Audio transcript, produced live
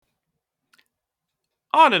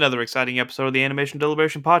On another exciting episode of the Animation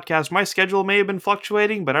Deliberation Podcast, my schedule may have been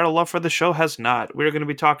fluctuating, but our love for the show has not. We're going to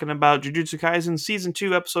be talking about Jujutsu Kaisen Season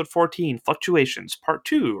 2, Episode 14, Fluctuations, Part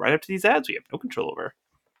 2, right after these ads we have no control over.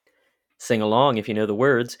 Sing along if you know the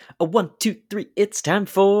words. A 1, 2, 3, it's time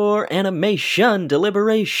for animation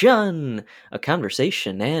deliberation. A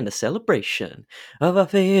conversation and a celebration of our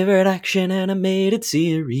favorite action animated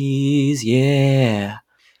series. Yeah.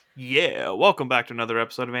 Yeah, welcome back to another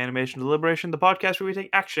episode of Animation Deliberation, the podcast where we take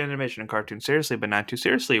action, animation, and cartoons seriously, but not too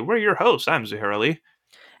seriously. We're your hosts. I'm Zuhair Ali.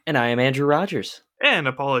 And I am Andrew Rogers. And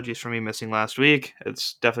apologies for me missing last week.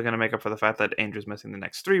 It's definitely going to make up for the fact that Andrew's missing the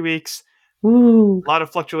next 3 weeks. Woo. A lot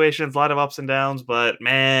of fluctuations, a lot of ups and downs, but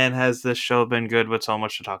man, has this show been good with so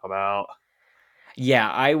much to talk about. Yeah,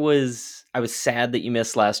 I was sad that you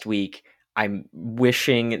missed last week. I'm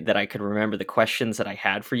wishing that I could remember the questions that I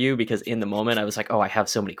had for you because in the moment I was like, oh, I have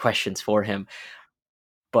so many questions for him.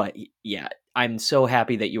 But yeah, I'm so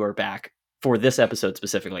happy that you are back for this episode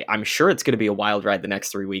specifically. I'm sure it's going to be a wild ride the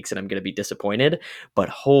next 3 weeks and I'm going to be disappointed, but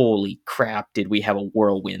holy crap, did we have a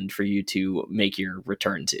whirlwind for you to make your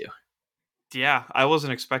return to. Yeah, I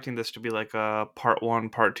wasn't expecting this to be like a part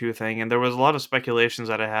 1, part 2 thing, and there was a lot of speculations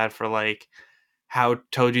that I had for like how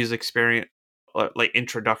Toji's experience, like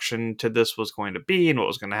introduction to this was going to be and what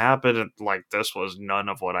was going to happen, and like this was none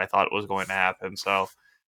of what I thought was going to happen. So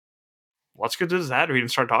let's get to this ad read and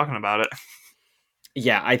start talking about it.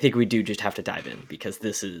 Yeah, I think we do just have to dive in because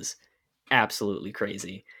this is absolutely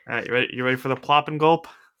crazy. All right, you ready? You ready for the plop and gulp?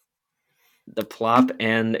 The plop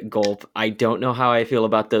and gulp. I don't know how I feel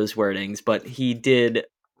about those wordings, but he did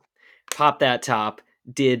pop that top,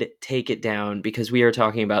 did take it down because we are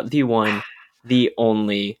talking about the one, the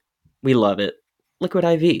only, we love it, Liquid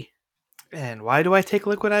IV. And why do I take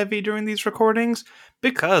liquid IV during these recordings?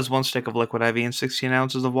 Because one stick of liquid IV and 16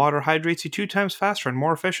 ounces of water hydrates you 2 times faster and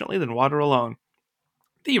more efficiently than water alone.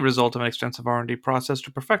 The result of an extensive R&D process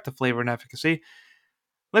to perfect the flavor and efficacy.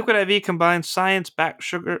 Liquid IV combines science-backed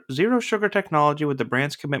zero sugar technology with the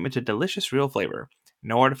brand's commitment to delicious real flavor.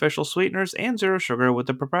 No artificial sweeteners and zero sugar with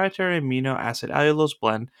the proprietary amino acid allulose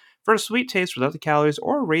blend for a sweet taste without the calories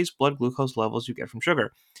or raised blood glucose levels you get from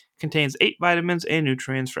sugar. Contains 8 vitamins and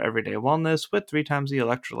nutrients for everyday wellness with 3 times the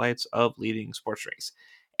electrolytes of leading sports drinks.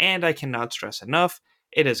 And I cannot stress enough,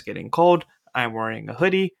 it is getting cold, I'm wearing a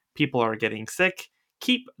hoodie, people are getting sick.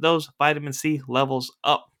 Keep those vitamin C levels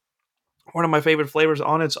up. One of my favorite flavors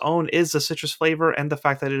on its own is the citrus flavor, and the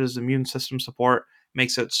fact that it is immune system support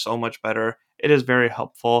makes it so much better. It is very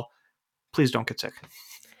helpful. Please don't get sick.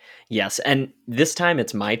 Yes, and this time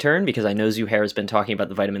it's my turn because I know Zuhair has been talking about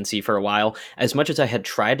the vitamin C for a while. As much as I had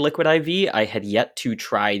tried Liquid IV, I had yet to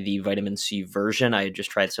try the vitamin C version. I had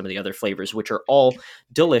just tried some of the other flavors, which are all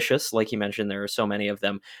delicious. Like you mentioned, there are so many of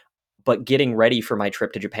them. But getting ready for my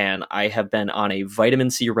trip to Japan, I have been on a vitamin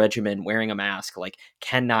C regimen, wearing a mask, like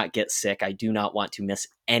cannot get sick. I do not want to miss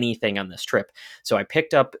anything on this trip. So I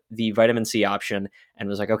picked up the vitamin C option and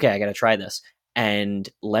was like, okay, I got to try this. And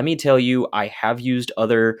let me tell you, I have used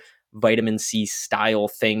other vitamin C style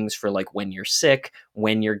things for like when you're sick,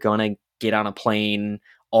 when you're gonna get on a plane,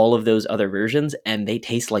 all of those other versions, and they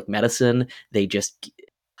taste like medicine. They just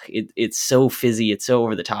it's so fizzy, it's so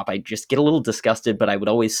over the top. I just get a little disgusted, but I would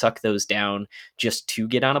always suck those down just to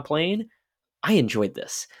get on a plane. I enjoyed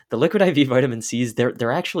this. The liquid IV vitamin C's,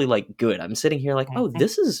 they're actually like good. I'm sitting here like, oh, Mhm.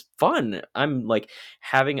 this is fun. I'm like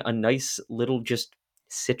having a nice little just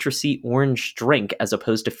citrusy orange drink as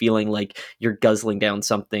opposed to feeling like you're guzzling down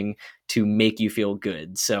something to make you feel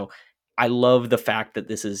good. So I love the fact that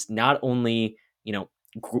this is not only,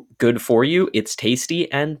 good for you, it's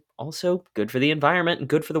tasty and also good for the environment and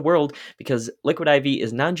good for the world because Liquid IV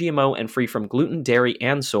is non-GMO and free from gluten, dairy,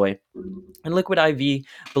 and soy. And Liquid IV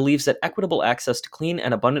believes that equitable access to clean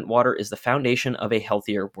and abundant water is the foundation of a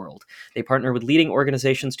healthier world. They partner with leading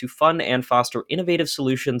organizations to fund and foster innovative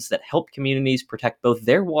solutions that help communities protect both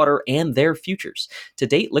their water and their futures. To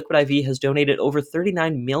date, Liquid IV has donated over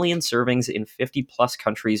 39 million servings in 50 plus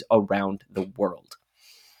countries around the world.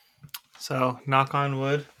 So, knock on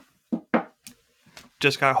wood.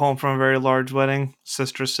 Just got home from a very large wedding.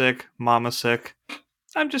 Sister's sick, mama's sick.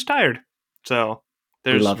 I'm just tired. So,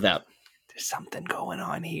 We there's love that. something going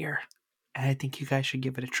on here. And I think you guys should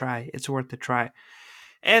give it a try. It's worth a try.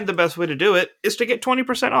 And the best way to do it is to get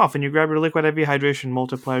 20% off when you grab your Liquid IV Hydration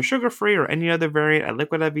Multiplier sugar-free or any other variant at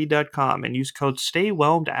liquidiv.com and use code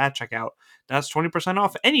STAYWHELMED at checkout. That's 20%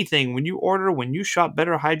 off anything when you shop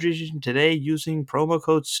Better Hydration today using promo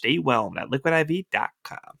code STAYWHELMED at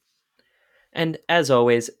liquidiv.com. And as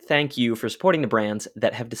always, thank you for supporting the brands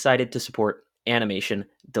that have decided to support animation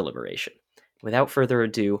deliberation. Without further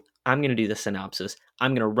ado, I'm going to do the synopsis.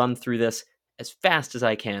 I'm going to run through this as fast as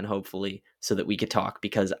I can, hopefully, so that we could talk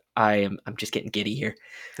because I'm just getting giddy here.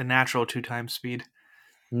 The natural 2 times speed.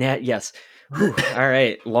 Yes. Whew. All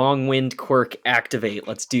right. Long wind quirk activate.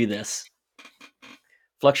 Let's do this.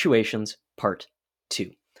 Fluctuations Part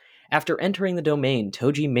 2. After entering the domain,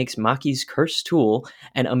 Toji makes Maki's cursed tool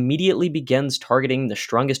and immediately begins targeting the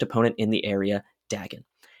strongest opponent in the area, Dagon.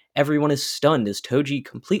 Everyone is stunned as Toji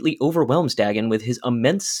completely overwhelms Dagon with his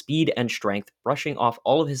immense speed and strength, brushing off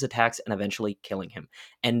all of his attacks and eventually killing him,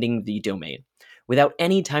 ending the domain. Without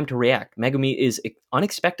any time to react, Megumi is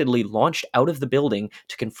unexpectedly launched out of the building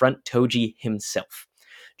to confront Toji himself.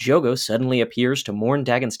 Jogo suddenly appears to mourn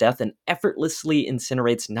Dagon's death and effortlessly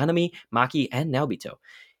incinerates Nanami, Maki, and Naobito.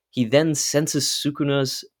 He then senses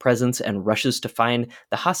Sukuna's presence and rushes to find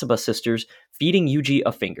the Hasaba sisters, feeding Yuji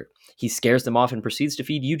a finger. He scares them off and proceeds to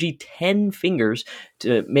feed Yuji 10 fingers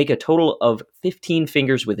to make a total of 15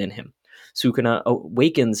 fingers within him. Sukuna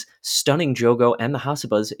awakens, stunning Jogo and the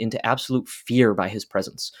Hasabas into absolute fear by his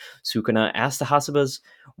presence. Sukuna asks the Hasabas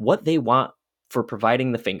what they want for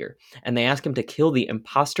providing the finger, and they ask him to kill the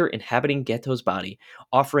imposter inhabiting Geto's body,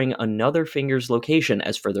 offering another finger's location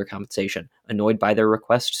as further compensation. Annoyed by their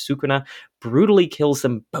request, Sukuna brutally kills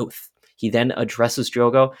them both. He then addresses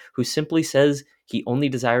Jogo, who simply says he only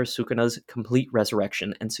desires Sukuna's complete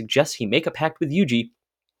resurrection and suggests he make a pact with Yuji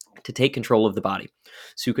to take control of the body.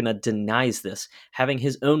 Sukuna denies this, having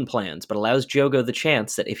his own plans, but allows Jogo the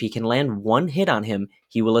chance that if he can land one hit on him,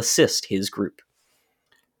 he will assist his group.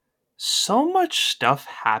 So much stuff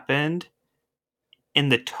happened in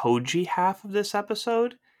the Toji half of this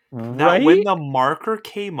episode that when Right? the marker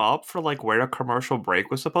came up for like where a commercial break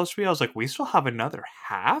was supposed to be, I was like, we still have another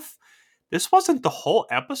half? This wasn't the whole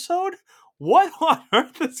episode? What on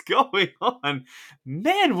earth is going on?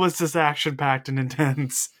 Man, was this action packed and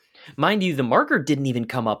intense. Mind you, the marker didn't even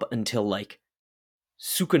come up until like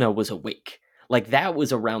Sukuna was awake. Like that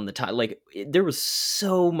was around the time. Like there was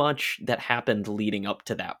so much that happened leading up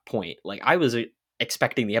to that point. Like I was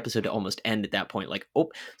expecting the episode to almost end at that point. Like,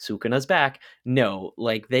 oh, Sukuna's back. No,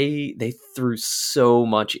 like they threw so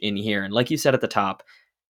much in here, and like you said at the top,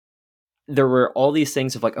 there were all these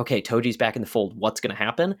things of like, okay, Toji's back in the fold. What's going to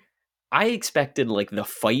happen? I expected like the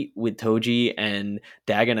fight with Toji and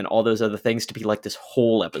Dagon and all those other things to be like this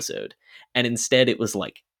whole episode, and instead it was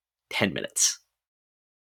like 10 minutes.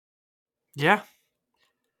 Yeah.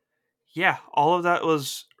 Yeah, all of that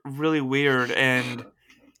was really weird. And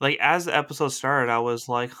like as the episode started, I was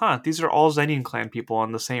like, huh, these are all Zenin clan people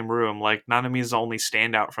in the same room. Like Nanami's the only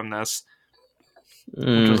standout from this,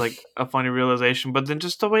 which was Mm, like a funny realization. But then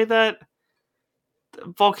just the way that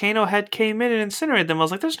Volcano Head came in and incinerated them, I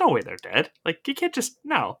was like, there's no way they're dead. Like you can't just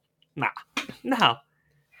no. Nah. No.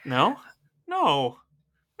 No. No.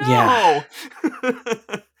 yeah, No.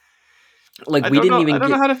 like I we don't didn't know. I even don't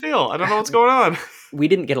know get how to feel. I don't know what's going on. we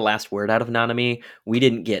didn't get a last word out of Nanami. We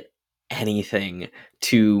didn't get anything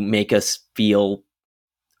to make us feel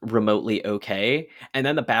remotely okay. And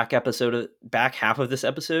then the back half of this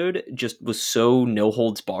episode just was so no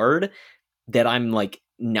holds barred that I'm like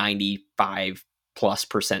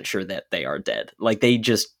 95+% sure that they are dead. Like they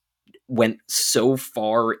just went so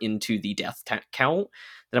far into the death count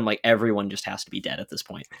that I'm like everyone just has to be dead at this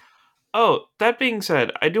point. Oh, that being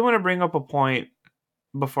said, I do want to bring up a point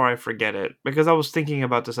before I forget it, because I was thinking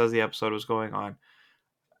about this as the episode was going on.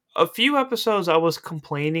 A few episodes I was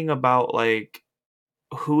complaining about like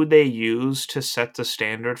who they use to set the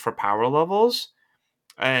standard for power levels.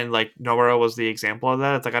 And like Nora was the example of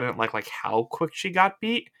that. It's like I didn't like how quick she got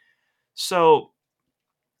beat. So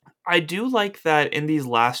I do like that in these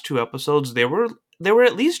last 2 episodes they were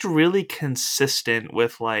at least really consistent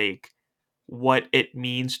with like what it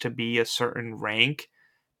means to be a certain rank,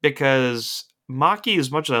 because Maki,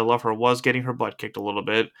 as much as I love her, was getting her butt kicked a little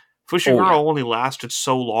bit. Oh Fushiguro yeah. only lasted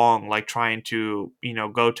so long, like trying to,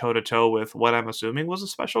 go toe to toe with what I'm assuming was a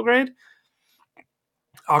special grade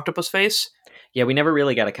octopus face. Yeah, we never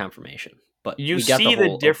really got a confirmation, but You we got the see the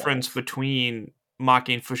whole difference evolve. between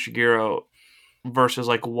Maki and Fushiguro versus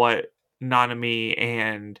like what Nanami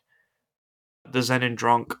and the Zenin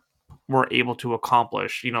drunk were able to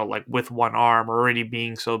accomplish, like with one arm already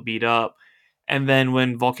being so beat up. And then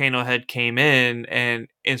when Volcano Head came in and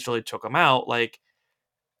instantly took him out, like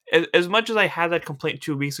as much as I had that complaint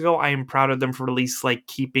 2 weeks ago, I am proud of them for at least like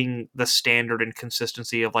keeping the standard and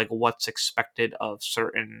consistency of like what's expected of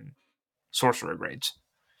certain sorcerer grades.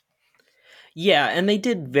 Yeah, and they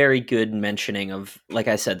did very good mentioning of, like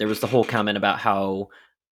I said, there was the whole comment about how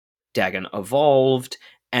Dagon evolved,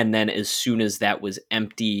 and then as soon as that was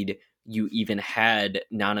emptied, you even had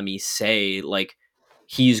Nanami say, like,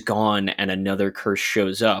 he's gone and another curse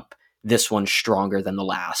shows up. this one's stronger than the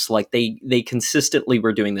last. Like they consistently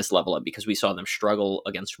were doing this level up because we saw them struggle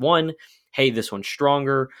against one. Hey, this one's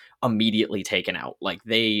stronger, immediately taken out. Like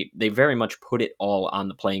they very much put it all on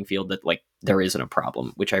the playing field that like there isn't a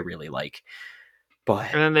problem, which I really like.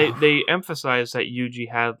 But And then they emphasized that Yuji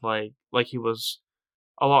had like he was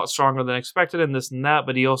a lot stronger than expected and this and that,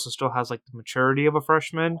 but he also still has like the maturity of a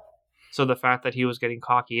freshman. So the fact that he was getting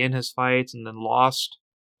cocky in his fights and then lost,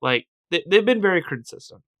 like they've been very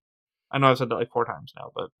consistent. I know I've said that like 4 times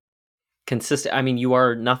now, but consistent. I mean, you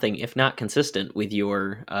are nothing if not consistent with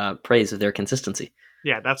your praise of their consistency.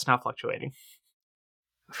 yeah, that's not fluctuating.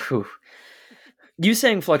 Whew. You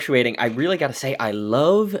saying fluctuating, I really got to say, I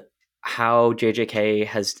love how JJK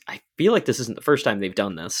has. I feel like this isn't the first time they've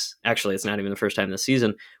done this. Actually, it's not even the first time this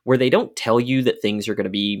season where they don't tell you that things are going to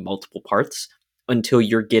be multiple parts until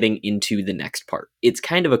you're getting into the next part. It's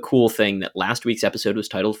kind of a cool thing that last week's episode was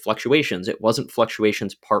titled Fluctuations. It wasn't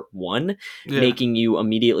Fluctuations Part 1, Yeah, making you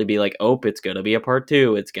immediately be like, oh, it's going to be a part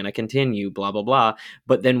 2. It's going to continue, blah, blah, blah.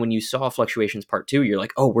 But then when you saw Fluctuations Part 2, you're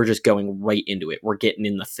like, oh, we're just going right into it. We're getting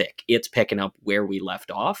in the thick. It's picking up where we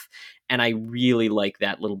left off. And I really like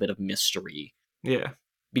that little bit of mystery yeah.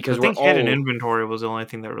 because I we're think hidden all inventory was the only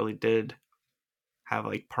thing that really did have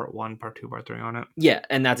like part one, part two, part three on it. yeah,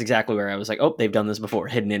 and that's exactly where I was like, oh, they've done this before.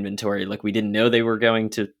 Hidden inventory. Like we didn't know they were going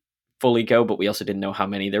to fully go, but we also didn't know how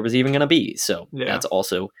many there was even going to be. So Yeah. that's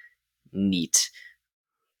also neat.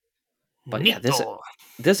 But yeah, this Nito.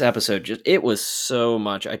 this episode just it was so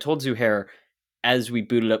much. I told Zuhair as we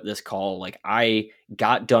booted up this call, like I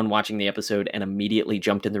got done watching the episode and immediately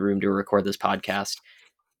jumped in the room to record this podcast,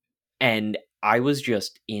 and I was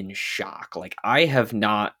just in shock. Like I have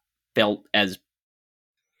not felt as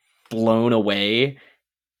blown away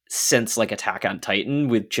since like Attack on Titan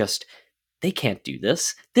with just they can't do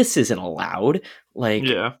this. This isn't allowed. Like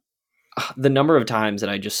Yeah. the number of times that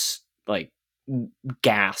I just like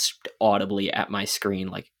gasped audibly at my screen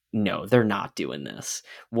like no, they're not doing this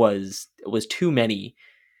was too many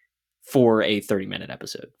for a 30-minute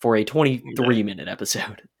episode, for a Yeah. 23-minute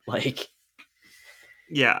episode. Like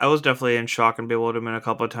Yeah, I was definitely in shock and bewilderment a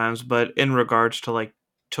couple of times, but in regards to like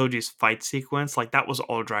Toji's fight sequence, like that was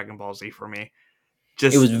all Dragon Ball Z for me. it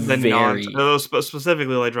Just was the non, very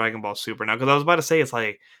specifically like Dragon Ball Super now, because I was about to say it's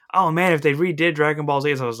like, oh man, if they redid Dragon Ball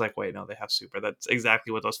Z, so I was like, wait, no, they have Super. That's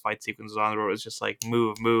exactly what those fight sequences on, where it was just like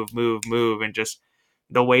move, move, move, move, and just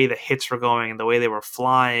the way the hits were going and the way they were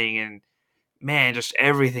flying, and man, just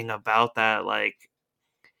everything about that, like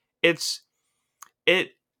it's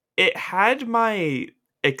it it had my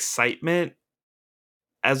excitement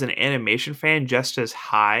as an animation fan just as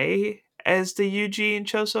high as the Yuji and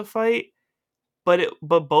Choso fight, but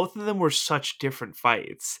both of them were such different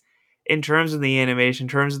fights in terms of the animation, in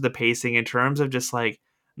terms of the pacing, in terms of just like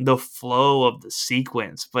the flow of the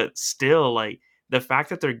sequence, but still like the fact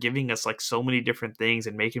that they're giving us like so many different things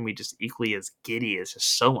and making me just equally as giddy is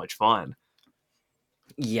just so much fun.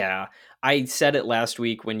 yeah. I said it last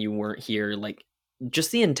week when you weren't here like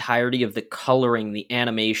just the entirety of the coloring, the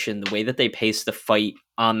animation, the way that they paced the fight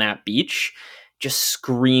on that beach just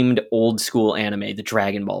screamed old school anime, the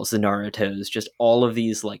Dragon Balls, the Narutos, just all of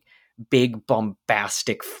these like big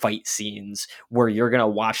bombastic fight scenes where you're going to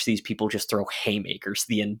watch these people just throw haymakers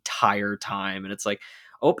the entire time and it's like,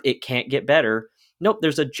 "Oh, it can't get better." Nope,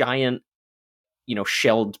 there's a giant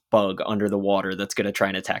shelled bug under the water that's going to try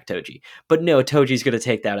and attack Toji. But no, Toji's going to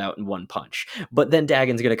take that out in one punch. But then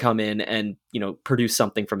Dagon's going to come in and, produce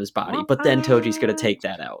something from his body. One But then Toji's going to take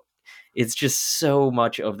punch. that out. It's just so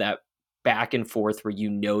much of that back and forth where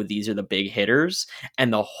these are the big hitters.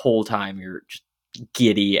 And the whole time you're just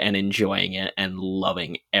giddy and enjoying it and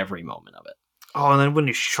loving every moment of it. Oh, and then when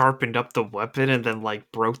he sharpened up the weapon and then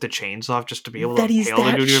like broke the chains off just to be able to That he's impale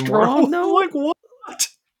the that dude even more, I strong, was though. like, what?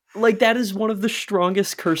 Like that is one of the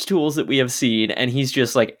strongest curse tools that we have seen and he's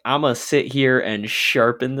just like I'm gonna sit here and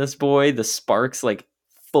sharpen this boy, the sparks like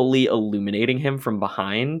fully illuminating him from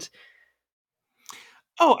behind.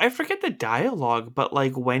 Oh, I forget the dialogue, but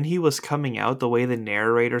like when he was coming out, the way the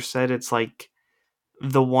narrator said it's like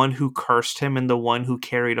the one who cursed him and the one who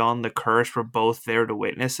carried on the curse were both there to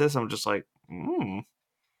witness this. I'm just like,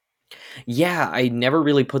 Yeah, I never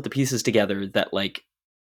really put the pieces together that like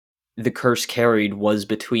the curse carried was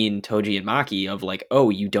between Toji and Maki of like, oh,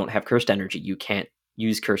 you don't have cursed energy, you can't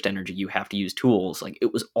use cursed energy, you have to use tools. Like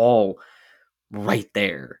it was all right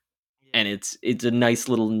there. And it's a nice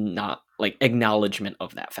little not like acknowledgement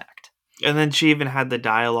of that fact. And then she even had the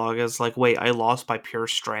dialogue as like, wait, I lost by pure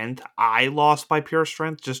strength. I lost by pure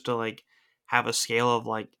strength just to like have a scale of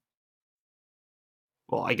like,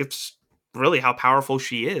 well, I guess really how powerful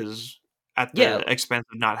she is at Yeah, the expense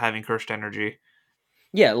of not having cursed energy.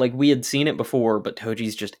 Yeah, like we had seen it before, but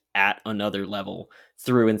Toji's just at another level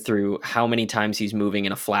through and through. How many times he's moving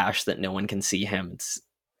in a flash that no one can see him?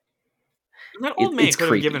 And that old man It's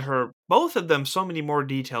could have given creepy. her both of them so many more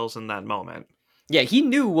details in that moment. Yeah, he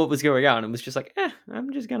knew what was going on and was just like,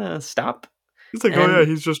 I'm just gonna stop. He's like, "Oh yeah, And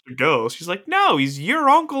he's just a ghost." She's like, "No, he's your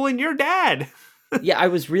uncle and your dad." yeah, I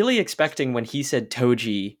was really expecting when he said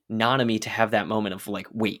Toji, Nanami to have that moment of like,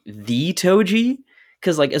 wait, the Toji?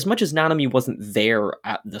 Because like as much as Nanami wasn't there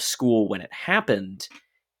at the school when it happened,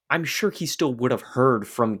 I'm sure he still would have heard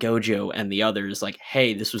from Gojo and the others, like,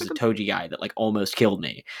 hey, this was a Toji guy that like almost killed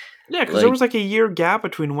me. Yeah, because there Like, was like a year gap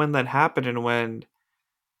between when that happened and when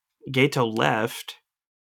Gato left.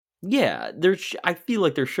 yeah, I feel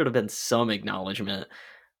like there should have been some acknowledgement,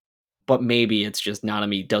 but maybe it's just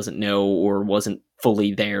Nanami doesn't know or wasn't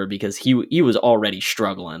fully there because he was already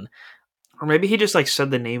struggling. Or maybe he just like said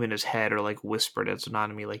the name in his head or like whispered it so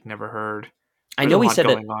Nanami like never heard. I There's a know he lot said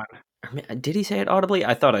it. going on. Did he say it audibly?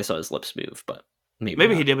 I thought I saw his lips move, but maybe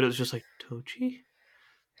Maybe he not. did, but it was just like Toji.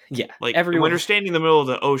 Yeah, Like when everyone. you're standing in the middle of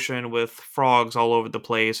the ocean with frogs all over the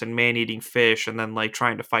place and man eating fish and then like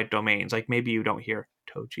trying to fight domains, like maybe you don't hear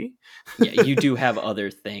Toji. Yeah, you do have other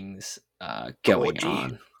things going Toji.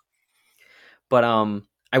 on, but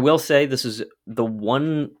I will say this is the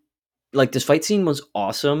one. Like this fight scene was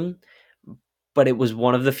awesome, but it was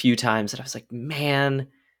one of the few times that I was like, man,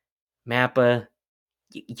 Mappa,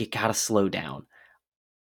 you gotta slow down.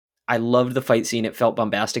 I loved the fight scene. It felt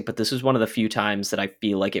bombastic, but this is one of the few times that I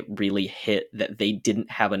feel like it really hit that they didn't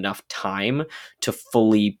have enough time to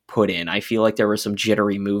fully put in. I feel like there were some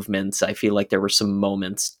jittery movements. I feel like there were some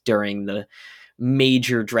moments during the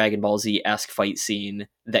major Dragon Ball Z esque fight scene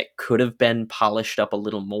that could have been polished up a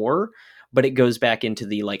little more. But it goes back into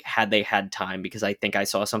the like, had they had time, because I think I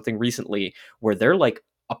saw something recently where they're like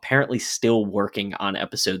apparently still working on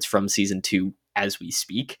episodes from season 2 as we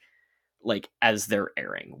speak, like as they're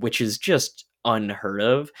airing, which is just unheard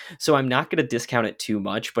of. So I'm not going to discount it too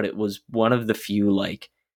much, but it was one of the few like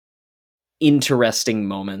interesting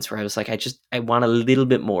moments where I was like, I want a little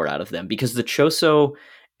bit more out of them because the Choso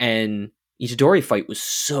and Itadori fight was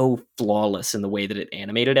so flawless in the way that it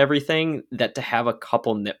animated everything that to have a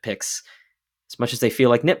couple nitpicks, as much as they feel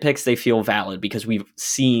like nitpicks, they feel valid because we've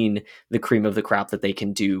seen the cream of the crop that they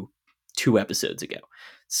can do 2 episodes ago. Yeah.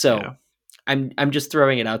 So I'm just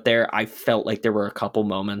throwing it out there. I felt like there were a couple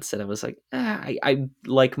moments that I was like, I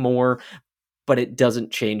like more, but it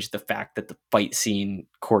doesn't change the fact that the fight scene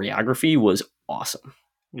choreography was awesome.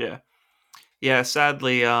 Yeah. Yeah,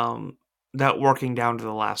 sadly, that working down to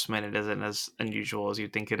the last minute isn't as unusual as you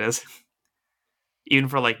think it is. Even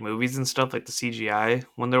for like movies and stuff, like the CGI,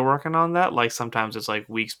 when they're working on that, like sometimes it's like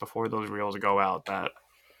weeks before those reels go out that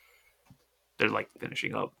they're like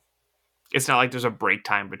finishing up. It's not like there's a break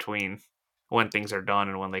time between when things are done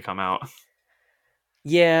and when they come out.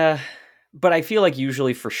 Yeah, but I feel like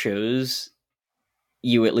usually for shows,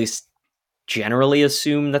 you at least generally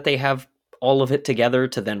assume that they have all of it together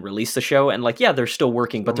to then release the show. And like, yeah, they're still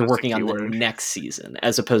working, but Assume they're is the working on the keyword. next season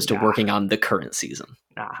as opposed to Nah, working on the current season.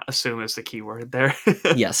 nah. Assume is the keyword there.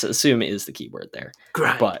 Yes, assume is the keyword there.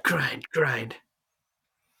 Grind, But grind, grind.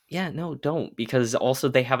 yeah, no, don't, because also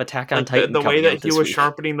they have Attack on Like the Titan the way coming that out he this was week.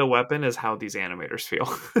 sharpening the weapon is how these animators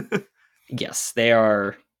feel. Yes, they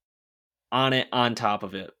are on it, on top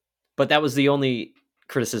of it. But that was the only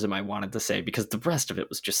criticism I wanted to say because the rest of it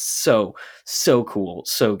was just so cool,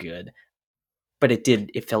 so good. But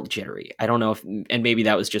it felt jittery. I don't know if, and maybe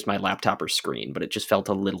that was just my laptop or screen, but it just felt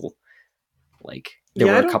a little like there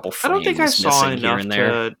Yeah, were a couple I don't think I frames saw missing here enough and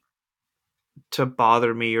there, to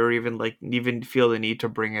bother me or even like even feel the need to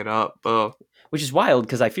bring it up. which is wild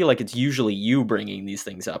because I feel like it's usually you bringing these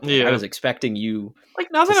things up. Like I Yeah. was expecting you Like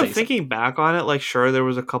now to that I'm say something. thinking back on it, like sure there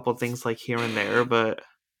was a couple things like here and there, but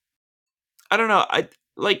I don't know. I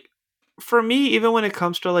like for me, even when it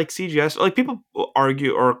comes to like CGI, like people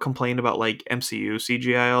argue or complain about like MCU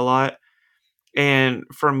CGI a lot, and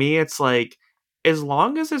for me, it's like as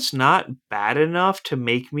long as it's not bad enough to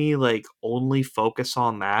make me like only focus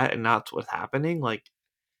on that and not what's happening, like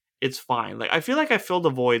it's fine. Like I feel like I fill the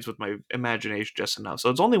voids with my imagination just enough. So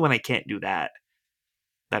it's only when I can't do that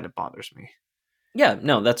that it bothers me. Yeah,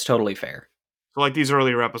 no, that's totally fair. So like these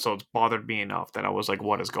earlier episodes bothered me enough that I was like,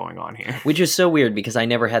 what is going on here? Which is so weird because I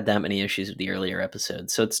never had that many issues with the earlier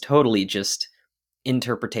episodes. So it's totally just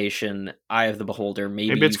interpretation, eye of the beholder. Maybe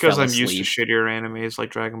Maybe it's you because fell I'm used to asleep. shittier animes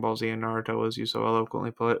like Dragon Ball Z and Naruto, as you so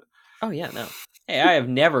eloquently put. Oh yeah, no. Hey, I have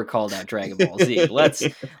never called out Dragon Ball Z.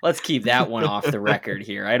 Let's keep that one off the record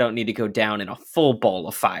here. I don't need to go down in a full ball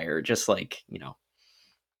of fire, just like,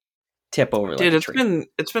 tip over like Dude, a tree.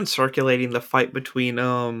 it's been circulating the fight between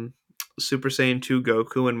Super Saiyan 2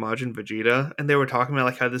 Goku and Majin Vegeta, and they were talking about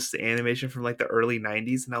like how this is the animation from like the early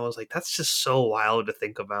 90s, and I was like, that's just so wild to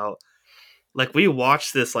think about. Like we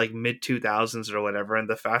watched this like mid 2000s or whatever, and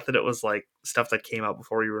the fact that it was like stuff that came out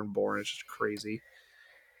before you were born is just crazy.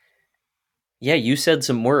 Yeah, you said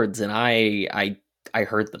some words, and I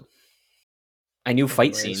heard them. I knew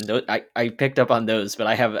fight Anyways, scene. I picked up on those, but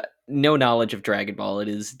I have no knowledge of Dragon Ball. It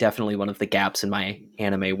is definitely one of the gaps in my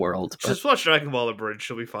anime world. But just watch Dragon Ball Abridged,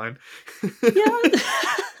 she'll be fine. yeah,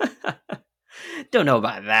 don't know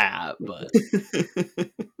about that. But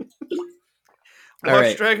all Watch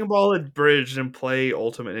right. Dragon Ball Abridged and play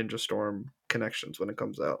Ultimate Ninja Storm Connections when it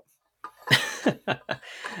comes out.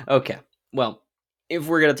 Okay. Well, if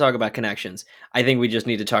we're gonna talk about connections, I think we just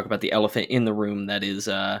need to talk about the elephant in the room. That is,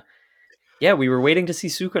 yeah, we were waiting to see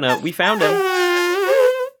Sukuna. We found him.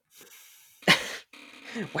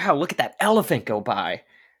 Wow, look at that elephant go by.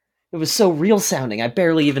 It was so real sounding. I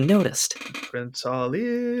barely even noticed. Prince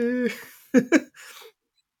Ali.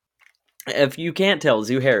 If you can't tell,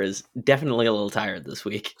 Zuhair is definitely a little tired this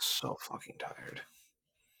week. So fucking tired.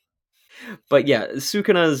 But yeah,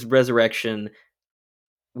 Sukuna's resurrection.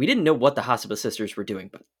 We didn't know what the Hasaba sisters were doing,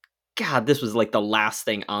 but God, this was like the last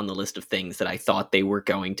thing on the list of things that I thought they were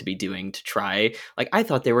going to be doing to try. Like, I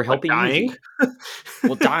thought they were What, helping dying? Yuji.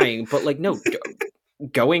 Well, dying, but like, no,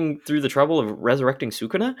 going through the trouble of resurrecting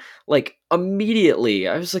Sukuna, like, immediately,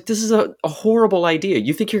 I was like, this is a horrible idea.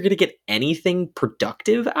 You think you're going to get anything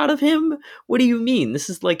productive out of him? What do you mean? This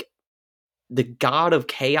is like the god of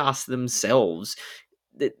chaos themselves.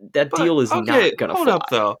 That But deal is okay, not going to hold up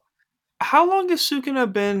fly. though. How long has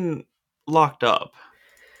Sukuna been locked up?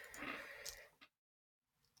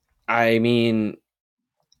 I mean,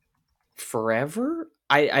 forever?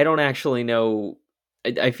 I don't actually know.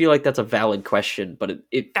 I feel like that's a valid question, but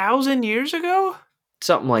it 1,000 years ago?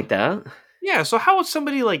 something like that. Yeah, so how would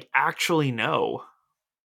somebody like actually know?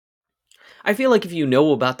 I feel like if you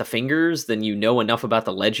know about the fingers, then you know enough about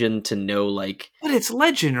the legend to know, like, But it's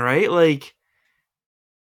legend, right? Like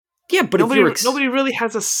yeah. But if nobody you're nobody really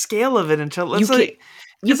has a scale of it until you it's can't like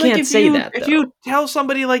you it's like can't say that if though. you tell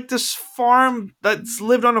somebody like this farm that's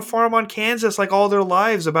lived on a farm on Kansas like all their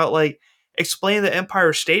lives about like explain the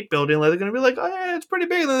Empire State Building, like they're gonna be like, oh yeah, it's pretty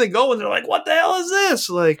big, and then they go and they're like, what the hell is this?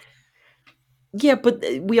 Like, Yeah, but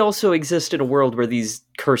we also exist in a world where these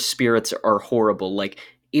cursed spirits are horrible. Like,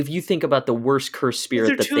 if you think about the worst cursed these are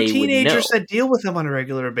spirit that two they would teenagers know, that deal with them on a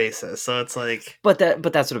regular basis, so it's like, but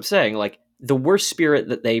that's what I'm saying. Like, the worst spirit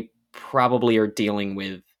that they probably are dealing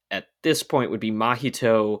with at this point would be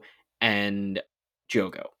Mahito and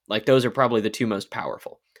Jogo. Like, those are probably the two most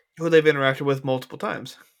powerful. who they've interacted with multiple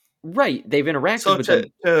times. Right, they've interacted So with them,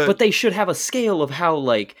 to but they should have a scale of how,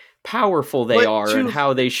 like, powerful they but are and to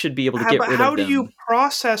how they should be able to get but rid of how do you them.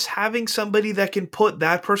 process having somebody that can put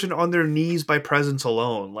that person on their knees by presence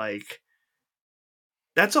alone? Like,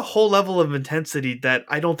 that's a whole level of intensity that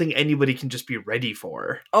I don't think anybody can just be ready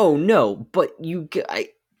for. Oh no, but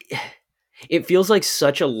it feels like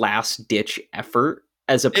such a last ditch effort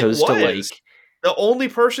as It opposed to was. like The only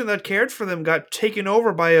person that cared for them got taken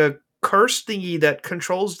over by a curse thingy that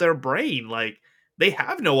controls their brain. Like, they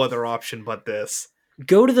have no other option but this.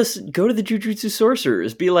 go to the Jujutsu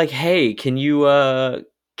sorcerers, be like, hey, can you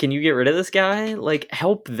get rid of this guy? Like,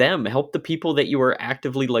 help them, help the people that you are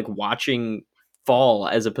actively like watching fall,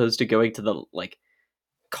 as opposed to going to the like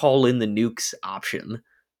call in the nukes option.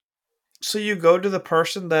 So you go to the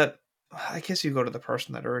person that. I guess you go to the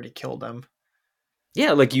person that already killed them.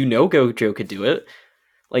 Yeah, like Gojo could do it.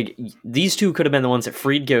 Like these two could have been the ones that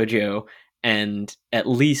freed Gojo, and at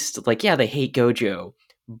least like yeah, they hate Gojo,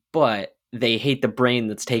 but they hate the brain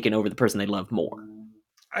that's taken over the person they love more.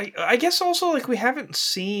 I guess also, like, we haven't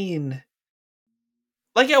seen.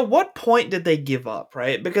 Like, at what point did they give up,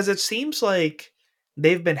 right? Because it seems like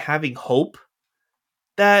they've been having hope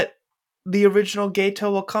that the original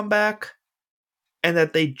Gato will come back and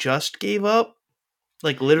that they just gave up,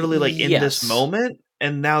 like literally like in this Yes, moment.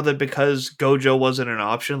 And now that because Gojo wasn't an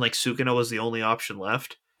option, like Sukuna was the only option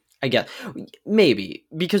left. I guess maybe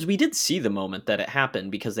because we did see the moment that it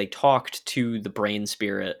happened because they talked to the brain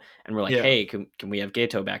spirit and were like, Yeah. "Hey, can we have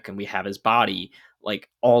Gato back? Can we have his body?" Like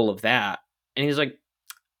all of that, and he's like,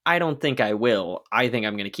 "I don't think I will. I think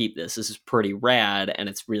I'm going to keep this. This is pretty rad, and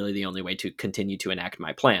it's really the only way to continue to enact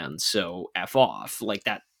my plans. So f off." Like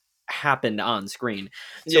that happened on screen.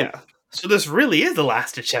 So Yeah. So this really is the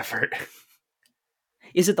last ditch effort.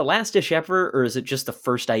 is it the last dish ever, or is it just the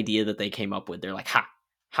first idea that they came up with? They're like, ha,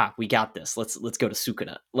 we got this. Let's go to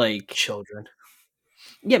Sukuna. Like, Children.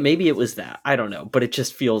 yeah, maybe it was that. I don't know, but it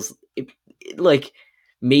just feels like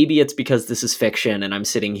maybe it's because this is fiction and I'm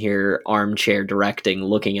sitting here armchair directing,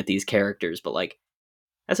 looking at these characters, but like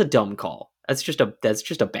that's a dumb call. That's just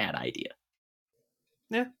a bad idea.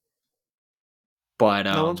 Yeah, But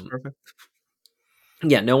no one's perfect.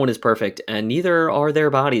 yeah, no one is perfect, and neither are their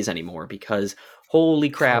bodies anymore because holy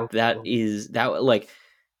Oh, crap, that cool. is that like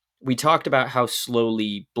we talked about how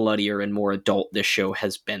slowly bloodier and more adult this show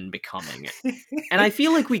has been becoming. And I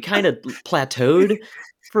feel like we kind of plateaued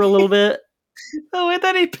for a little bit. The way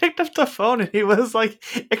that he picked up the phone and he was like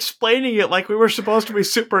explaining it like we were supposed to be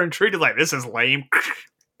super intrigued, like this is lame.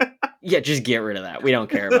 Yeah, just get rid of that. We don't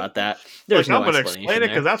care about that. There's Like no I'm gonna explain explanation it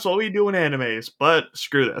because there. that's what we do in animes. But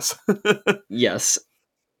screw this. Yes.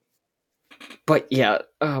 But yeah,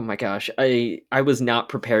 oh my gosh. I was not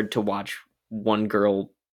prepared to watch one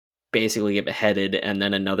girl basically get beheaded and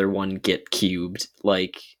then another one get cubed.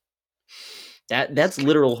 Like that's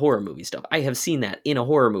literal horror movie stuff. I have seen that in a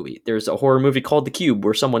horror movie. There's a horror movie called The Cube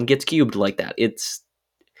where someone gets cubed like that. It's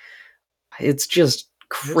just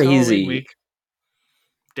It's Halloween crazy. week.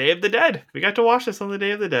 Day of the Dead. We got to watch this on the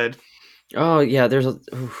Day of the Dead. Oh yeah,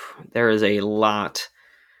 there is a lot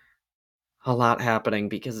happening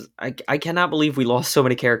because I cannot believe we lost so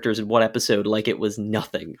many characters in one episode like it was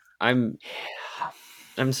nothing. I'm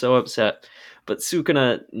so upset. But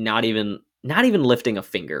Sukuna not even lifting a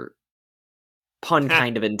finger. Pun Because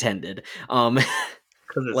kind of intended. it's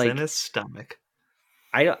in Like his stomach.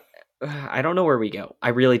 I don't I don't know where we go. I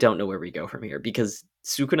really don't know where we go from here because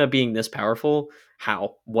Sukuna being this powerful,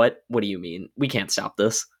 how? What do you mean? We can't stop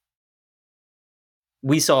this.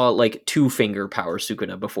 We saw like 2 finger power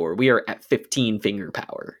Sukuna before. We are at 15 finger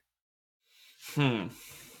power. Hmm.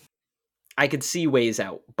 I could see ways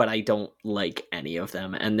out, but I don't like any of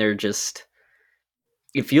them, and they're just.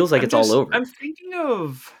 It feels like it's all I'm over. thinking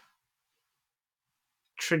of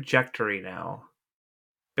trajectory now.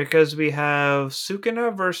 Because we have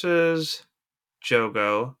Sukuna versus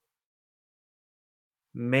Jogo,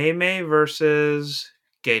 Meimei versus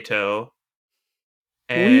Geto,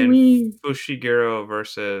 Wee and wee. Fushiguro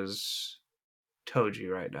versus Toji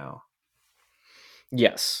right now.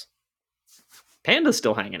 Yes, Panda's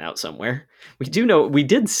still hanging out somewhere. We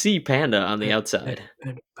did see Panda on the Panda, outside.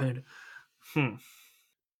 panda, panda, panda. Hmm.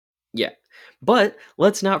 Yeah, but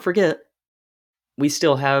let's not forget we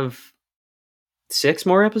still have 6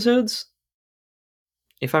 more episodes,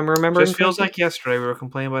 if I'm remembering Just feels correctly. like yesterday we were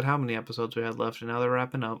complaining about how many episodes we had left, and now they're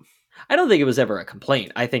wrapping up. I don't think it was ever a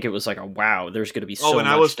complaint. I think it was like a wow. There's going to be Oh, so and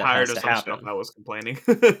I much was that tired has of to some stuff. happen. I was complaining.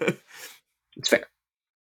 It's fair.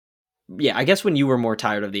 Yeah, I guess when you were more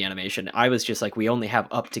tired of the animation, I was just like, we only have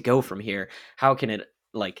up to go from here. How can it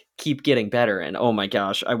like keep getting better? And oh my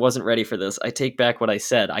gosh, I wasn't ready for this. I take back what I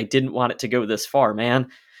said. I didn't want it to go this far, man.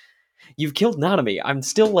 You've killed Nanami. I'm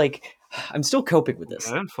still coping with I this.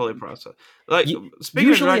 didn't fully process. Like speaking of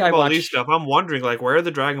Usually Dragon I Ball Z watch. stuff, I'm wondering like where are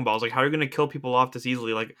the Dragon Balls? Like how are you going to kill people off this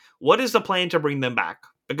easily? Like what is the plan to bring them back?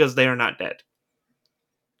 Because they are not dead.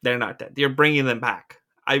 They're not dead. You're bringing them back.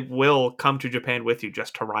 I will come to Japan with you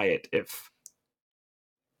just to riot if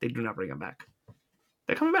they do not bring them back.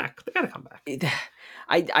 They're coming back. They gotta come back.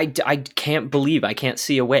 I can't believe I can't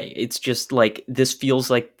see a way. It's just like this feels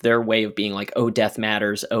like their way of being like, oh, death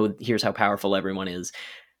matters. Oh, here's how powerful everyone is.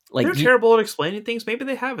 They're Like, terrible at explaining things. Maybe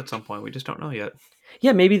they have at some point. We just don't know yet.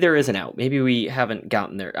 yeah, maybe there is an out. Maybe we haven't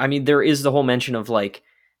gotten there. I mean, there is the whole mention of like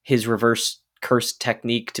his reverse curse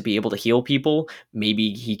technique to be able to heal people.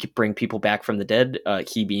 Maybe he could bring people back from the dead.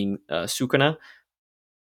 He being Sukuna.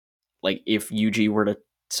 Like if Yuji were to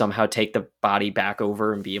somehow take the body back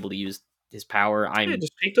over and be able to use his power, Yeah, I'm.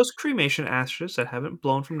 just take those cremation ashes that haven't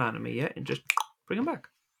blown from Nanami yet and just bring them back.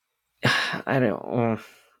 I don't.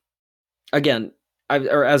 Again,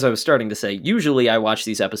 or as I was starting to say, usually I watch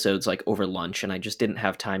these episodes like over lunch, and I just didn't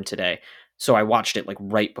have time today, so I watched it like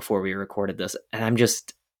right before we recorded this, and I'm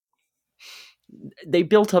just they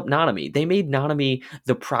built up Nanami. They made Nanami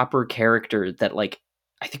the proper character that like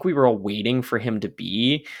I think we were all waiting for him to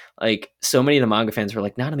be. Like so many of the manga fans were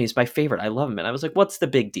like, Nanami is my favorite. I love him. And I was like, what's the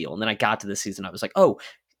big deal? And then I got to this season. I was like, oh,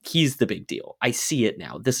 he's the big deal. I see it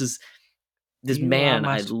now. This You are man.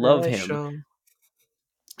 my I love him. special.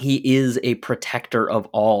 He is a protector of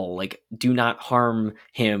all. Like, do not harm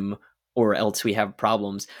him or else we have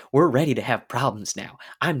problems. We're ready to have problems now.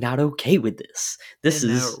 I'm not okay with this. This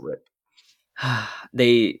And now is rip.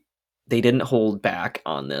 they they didn't hold back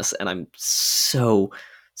on this, and I'm so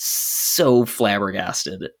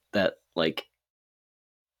flabbergasted that like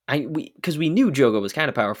we knew Jogo was kind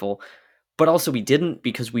of powerful, but also we didn't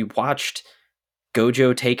because we watched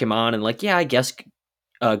Gojo take him on, and like yeah, I guess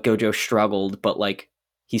Gojo struggled, but like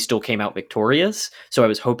he still came out victorious. So I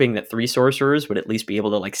was hoping that 3 sorcerers would at least be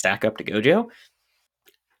able to like stack up to Gojo.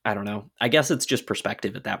 I don't know. I guess it's just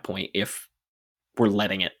perspective at that point if we're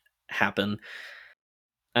letting it happen.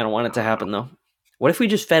 I don't want it I to don't know. happen though. What if we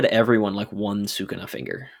just fed everyone like one Sukuna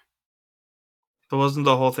finger? But wasn't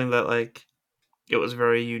the whole thing that like it was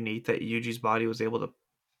very unique that Yuji's body was able to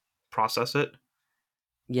process it?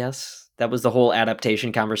 Yes, that was the whole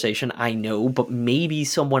adaptation conversation. I know, but maybe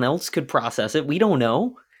someone else could process it. We don't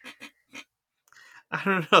know. I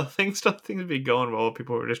don't know. Things don't seem to be going well.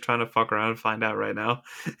 People were just trying to fuck around and find out right now.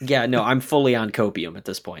 Yeah, no, I'm fully on copium at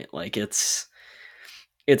this point. Like it's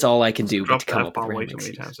all I can do but to Dropped the come F up with bomb way random too many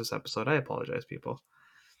excuses. times this episode. I apologize, people.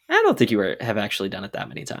 I don't think have actually done it that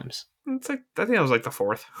many times. It's like I think that was like the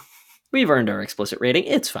fourth. We've earned our explicit rating.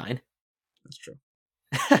 It's fine. That's true.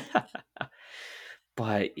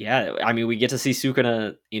 But yeah, I mean, we get to see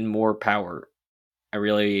Sukuna in more power.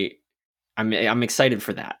 I'm excited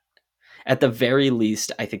for that. At the very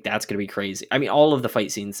least, I think that's going to be crazy. I mean, all of the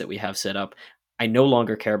fight scenes that we have set up, I no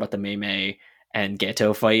longer care about the Mei and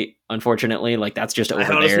Geto fight. Unfortunately, like that's just I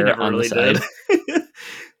over honestly there never on the really did. side.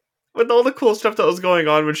 With all the cool stuff that was going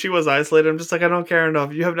on when she was isolated, I'm just like, I don't care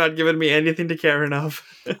enough. You have not given me anything to care enough.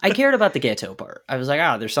 I cared about the Geto part. I was like,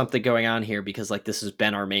 there's something going on here because like this has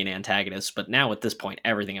been our main antagonist. But now at this point,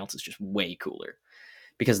 everything else is just way cooler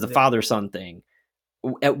because the Yeah. father son thing.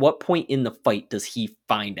 At what point in the fight does he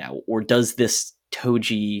find out, or does this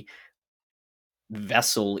Toji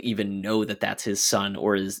vessel even know that that's his son,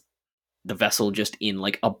 or is the vessel just in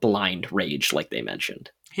like a blind rage, like they mentioned?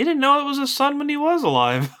 He didn't know it was his son when he was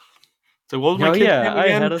alive. So what was my Oh kid's yeah, name I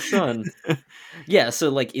had again? a son. Yeah, so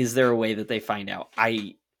like, is there a way that they find out?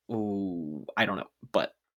 I don't know,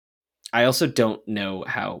 but I also don't know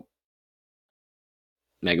how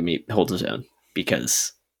Megami holds his own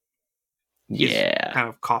because He's yeah, kind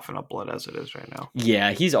of coughing up blood as it is right now.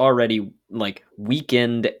 yeah, he's already like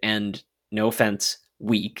weakened and no offense,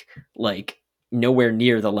 weak, like nowhere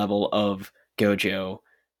near the level of Gojo.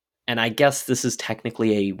 And I guess this is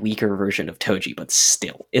technically a weaker version of Toji, but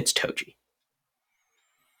still, it's Toji.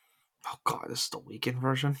 Oh god, this is the weekend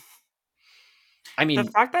version. I The mean,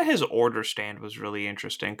 fact that his order stand was really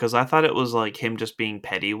interesting because I thought it was like him just being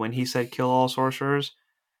petty when he said kill all sorcerers.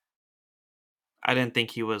 I didn't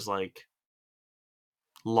think he was like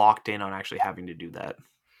locked in on actually having to do that.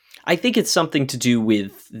 I think it's something to do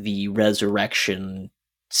with the resurrection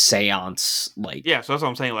seance. Like, Yeah, so that's what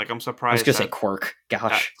I'm saying. Like, I'm I was surprised gonna say that quirk. that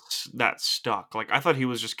Gosh, that stuck. Like, I thought he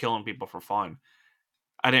was just killing people for fun.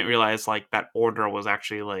 I didn't realize like that order was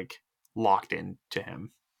actually like locked in to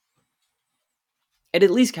him. it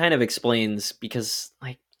at least kind of explains because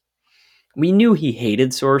like we knew he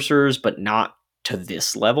hated sorcerers, but not to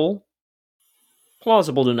this level.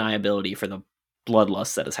 Plausible deniability for the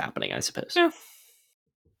bloodlust that is happening, I suppose. Yeah,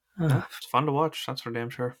 no, it's fun to watch. That's for damn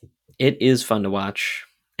sure. It is fun to watch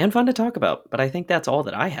and fun to talk about, but I think that's all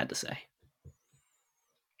that I had to say.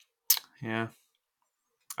 Yeah,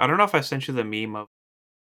 I don't know if I sent you the meme of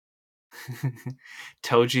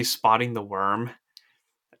Toji spotting the worm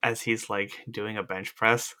as he's like doing a bench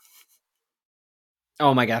press.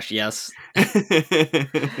 Oh my gosh, yes. No,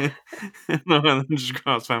 that just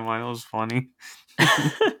crossed my mind. It was funny.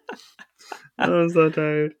 I'm so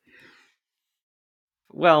tired.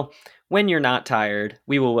 Well, when you're not tired,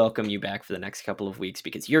 we will welcome you back for the next couple of weeks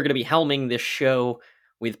because you're going to be helming this show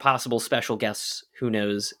with possible special guests. Who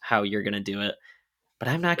knows how you're going to do it? But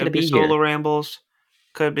I'm not going to Could be be solo here. rambles.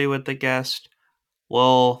 Could be with the guest.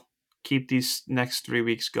 We'll keep these next 3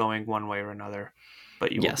 weeks going one way or another.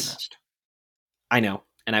 But you will be Yes, missed. I know,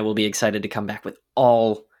 and I will be excited to come back with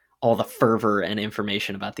all the fervor and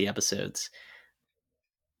information about the episodes.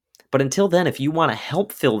 But until then, if you want to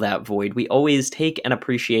help fill that void, we always take and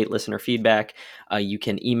appreciate listener feedback. You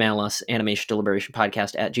can email us,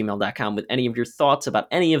 animationdeliberationpodcast at gmail.com, with any of your thoughts about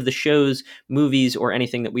any of the shows, movies, or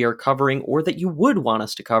anything that we are covering or that you would want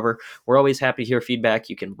us to cover. We're always happy to hear feedback.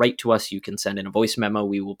 You can write to us. You can send in a voice memo.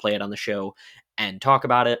 We will play it on the show and talk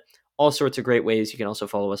about it. All sorts of great ways. You can also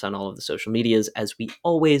follow us on all of the social medias. As we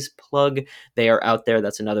always plug, they are out there.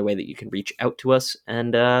 That's another way that you can reach out to us.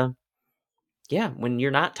 And yeah, when you're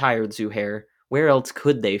not tired, Zuhair, where else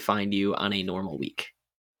could they find you on a normal week?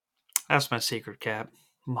 That's my secret, Cap.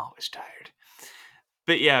 I'm always tired.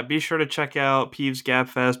 But yeah, be sure to check out Peeves Gap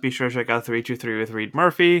Fest. Be sure to check out 323 with Reed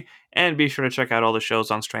Murphy. And be sure to check out all the shows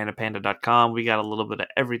on strandedpanda.com. We got a little bit of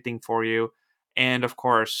everything for you. And of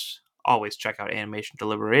course, always check out Animation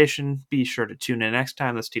Deliberation. Be sure to tune in next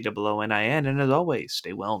time. That's TOONIN. And as always,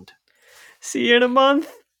 stay whelmed. See you in a month.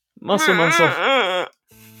 Muscle, muscle.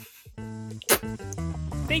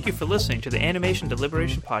 Thank you for listening to the Animation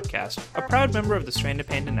Deliberation Podcast, a proud member of the Stranded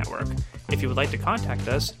Panda Network. If you would like to contact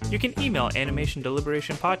us, you can email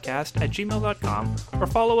animationdeliberationpodcast@gmail.com or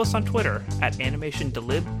follow us on Twitter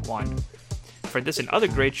 @animationdelib1. For this and other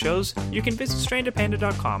great shows, you can visit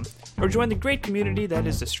strandedpanda.com or join the great community that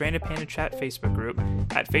is the Stranded Panda Chat Facebook group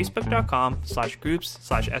at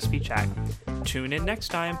facebook.com/groups/svchat. Tune in next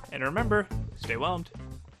time, and remember, stay whelmed.